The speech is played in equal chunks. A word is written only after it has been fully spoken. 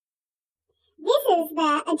is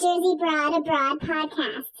the A Jersey Broad Abroad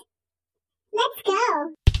podcast. Let's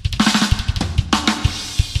go.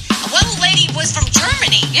 One lady was from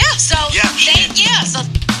Germany. Yeah, so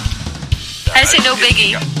I say no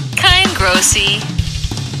biggie. Kind grossy.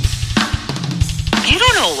 You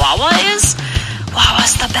don't know what Wawa is?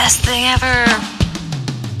 Wawa's the best thing ever.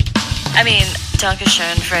 I mean,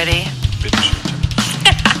 Dankeschön, Freddie.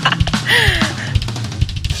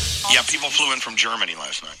 Yeah, people flew in from Germany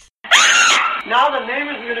last night. Now the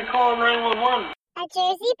neighbors are going to call 911. A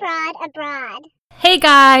Jersey Broad Abroad. Hey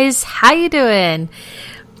guys, how you doing?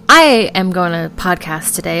 I am going to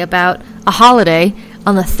podcast today about a holiday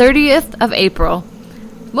on the 30th of April.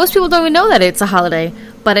 Most people don't even know that it's a holiday,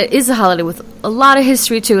 but it is a holiday with a lot of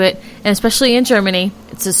history to it, and especially in Germany,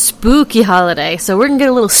 it's a spooky holiday, so we're going to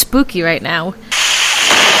get a little spooky right now.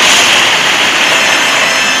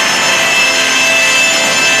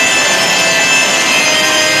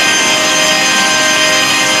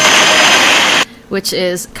 Which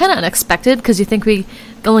is kind of unexpected, because you think we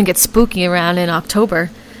only get spooky around in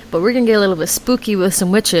October, but we're going to get a little bit spooky with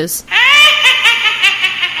some witches.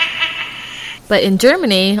 But in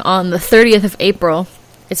Germany, on the 30th of April,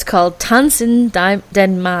 it's called Tanzen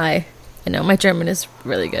den Mai. I know, my German is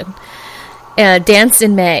really good. Dance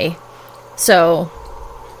in May. So,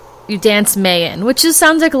 you dance May in, which just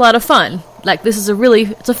sounds like a lot of fun. Like, this is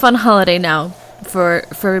it's a fun holiday now for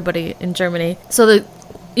everybody in Germany. So,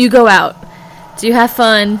 you go out. So you have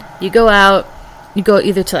fun, you go out, you go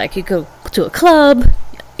either to you go to a club,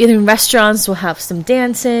 either in restaurants will have some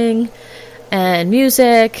dancing and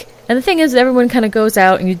music. And the thing is, everyone kind of goes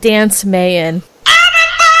out and you dance May in.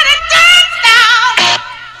 everybody dance now.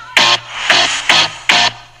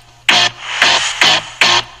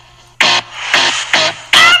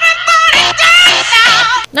 Everybody dance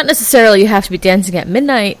now. Not necessarily you have to be dancing at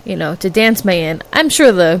midnight, to dance May in. I'm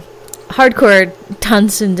sure the hardcore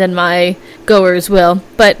Tanzen den Mai goers will,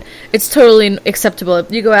 but it's totally acceptable.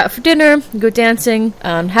 You go out for dinner, you go dancing,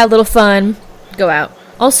 have a little fun, go out.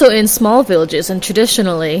 Also in small villages, and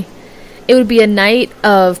traditionally, it would be a night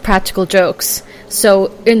of practical jokes. So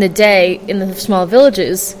in the day, in the small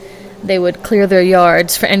villages, they would clear their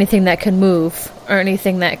yards for anything that can move, or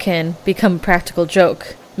anything that can become a practical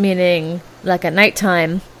joke. Meaning, like at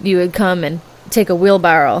nighttime, you would come and take a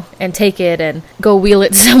wheelbarrow and take it and go wheel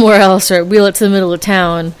it somewhere else, or wheel it to the middle of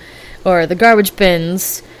town, or the garbage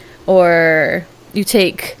bins, or you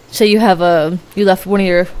say you left one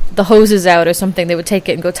of the hoses out or something, they would take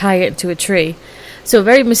it and go tie it to a tree. So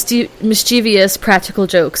very mischievous practical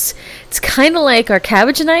jokes. It's kind of like our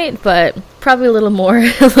cabbage night, but probably a little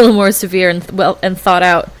more severe and thought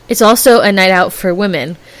out. It's also a night out for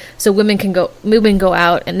women. So women go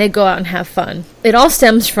out and they go out and have fun. It all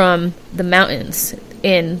stems from the mountains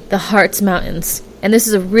in the Harz Mountains. And this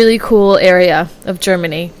is a really cool area of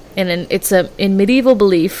Germany. And it's in medieval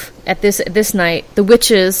belief at this night, the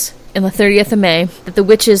witches, in the 30th of May, that the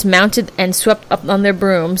witches mounted and swept up on their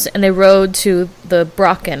brooms and they rode to the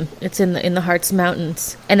Brocken. It's in the Harz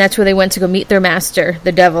Mountains. And that's where they went to go meet their master,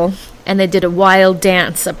 the devil. And they did a wild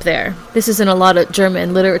dance up there. This is in a lot of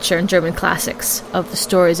German literature and German classics of the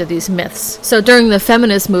stories of these myths. So during the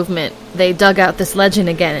feminist movement, they dug out this legend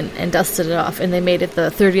again and dusted it off, and they made it the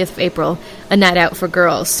 30th of April a night out for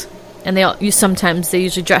girls. And they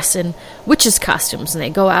usually dress in witches' costumes, and they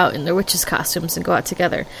go out in their witches' costumes and go out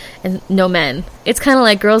together, and no men. It's kind of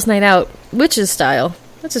like girls' night out, witches style.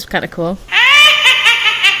 That's just kind of cool.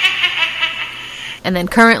 And then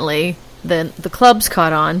currently, the clubs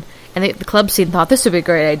caught on, and the club scene thought this would be a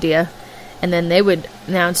great idea. And then they would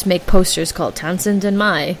make posters called Tanzen den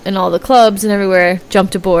Mai. And all the clubs and everywhere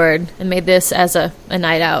jumped aboard and made this as a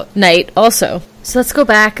night also. So let's go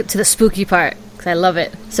back to the spooky part, because I love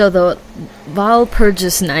it. So the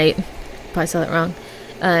Walpurgis night, probably said that wrong,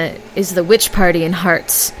 is the witch party in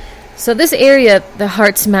Harz. So this area the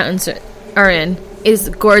Harz Mountains are in is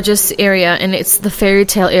a gorgeous area, and it's the fairy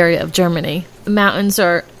tale area of Germany. The mountains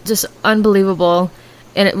are just unbelievable.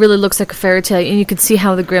 And it really looks like a fairy tale, and you can see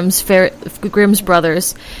how the Grimm's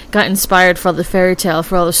brothers got inspired for the fairy tale,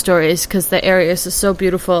 for all the stories, because the area is just so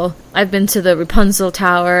beautiful. I've been to the Rapunzel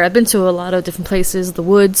Tower. I've been to a lot of different places, the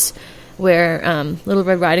woods, where Little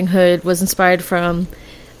Red Riding Hood was inspired from.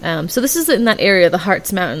 So this is in that area, the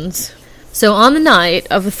Harz Mountains. So on the night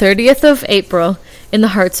of the 30th of April in the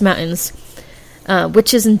Harz Mountains,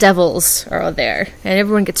 witches and devils are all there, and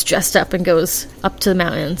everyone gets dressed up and goes up to the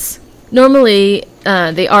mountains. Normally,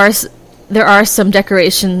 there are some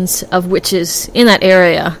decorations of witches in that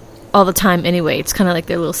area all the time anyway. It's kind of like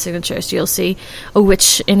their little signatures. You'll see a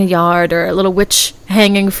witch in a yard, or a little witch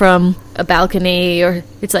hanging from a balcony, or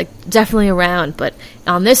it's like definitely around. But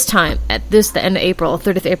on this time, the end of April,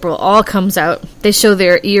 30th April, all comes out. They show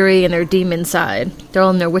their eerie and their demon side. They're all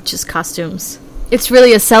in their witches' costumes. It's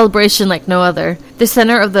really a celebration like no other. The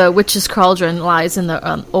center of the witches' cauldron lies in the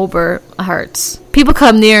Oberharz. People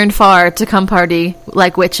come near and far to come party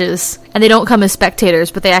like witches. And they don't come as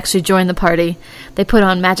spectators, but they actually join the party. They put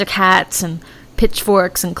on magic hats and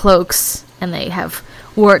pitchforks and cloaks. And they have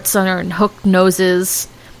warts on their hooked noses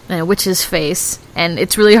and a witch's face. And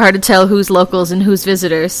it's really hard to tell who's locals and who's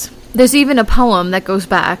visitors. There's even a poem that goes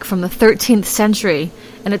back from the 13th century.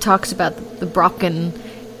 And it talks about the Brocken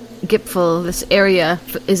Gipfel. This area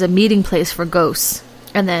is a meeting place for ghosts.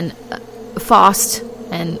 And then Faust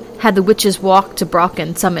and had the witches walk to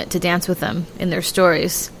Brocken summit to dance with them in their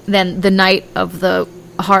stories. Then the night of the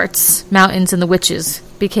Harz Mountains and the witches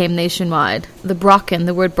became nationwide. The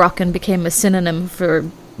word Brocken became a synonym for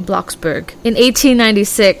Blocksberg. In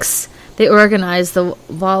 1896, they organized the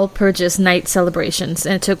Walpurgis Night celebrations,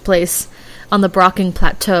 and it took place on the Brocken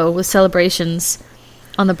Plateau with celebrations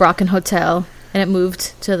on the Brocken Hotel, and it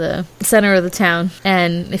moved to the center of the town.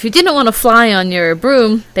 And if you didn't want to fly on your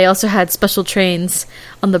broom, they also had special trains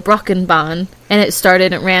on the Brockenbahn, and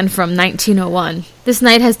it ran from 1901. This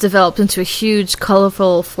night has developed into a huge,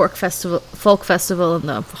 colorful folk festival in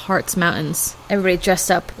the Harz Mountains. Everybody dressed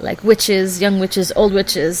up like witches, young witches, old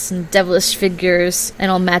witches, and devilish figures, and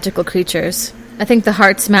all magical creatures. I think the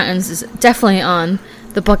Harz Mountains is definitely on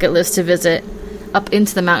the bucket list to visit. Up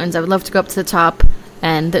into the mountains, I would love to go up to the top,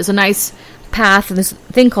 and there's a nice path and this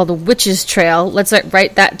thing called the Witch's Trail. Let's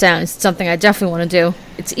write that down. It's something I definitely want to do.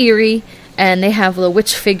 It's eerie, and they have little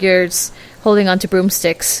witch figures holding onto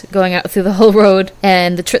broomsticks going out through the whole road.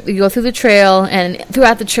 And you go through the trail, and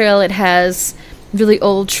throughout the trail it has really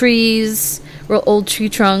old trees, real old tree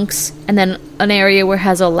trunks, and then an area where it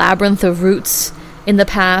has a labyrinth of roots in the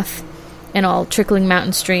path and all trickling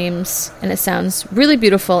mountain streams. And it sounds really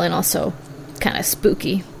beautiful and also kind of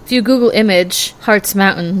spooky. If you Google image Harz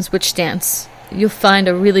Mountains witch dance, you'll find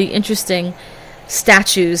a really interesting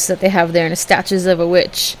statues that they have there, and statues of a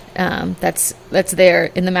witch that's there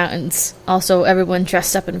in the mountains. Also, everyone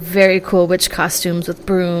dressed up in very cool witch costumes with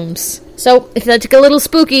brooms. So, if you like to get a little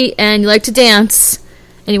spooky and you like to dance,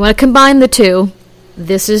 and you want to combine the two,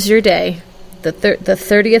 this is your day. The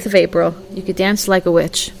 30th of April. You could dance like a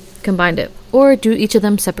witch. Combined it. Or do each of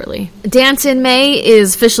them separately. Dance in May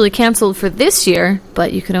is officially canceled for this year,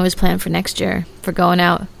 but you can always plan for next year for going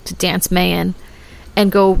out to dance May in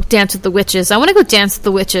and go dance with the witches. I want to go dance with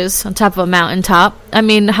the witches on top of a mountaintop. I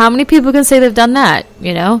mean, how many people can say they've done that,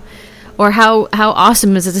 you know? Or how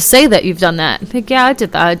awesome is it to say that you've done that? Like, yeah, I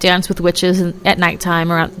did that. I danced with witches at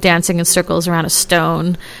nighttime, around dancing in circles around a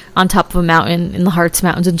stone on top of a mountain in the Harz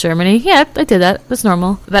Mountains in Germany. Yeah, I did that. That's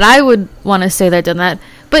normal. But I would want to say that I've done that.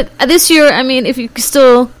 But this year, I mean, if you could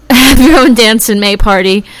still have your own dance in May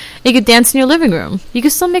party, you could dance in your living room. You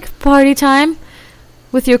could still make party time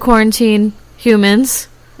with your quarantine humans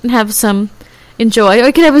and have some enjoy. Or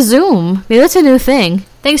you could have a Zoom. Maybe that's a new thing.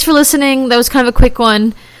 Thanks for listening. That was kind of a quick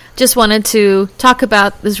one. Just wanted to talk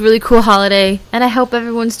about this really cool holiday, and I hope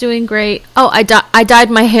everyone's doing great. Oh, I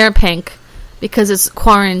dyed my hair pink because it's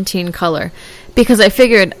quarantine color. Because I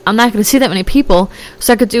figured I'm not going to see that many people,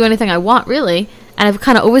 so I could do anything I want, really. And I've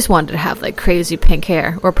kind of always wanted to have, like, crazy pink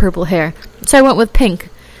hair or purple hair. So I went with pink.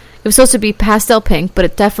 It was supposed to be pastel pink, but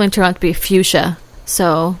it definitely turned out to be fuchsia.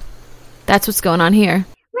 So that's what's going on here.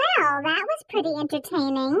 Well, that was pretty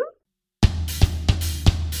entertaining.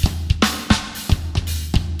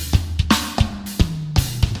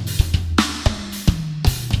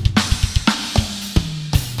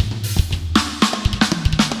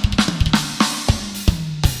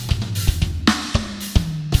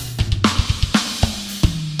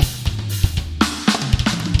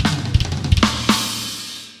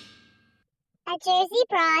 A Jersey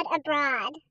Broad abroad.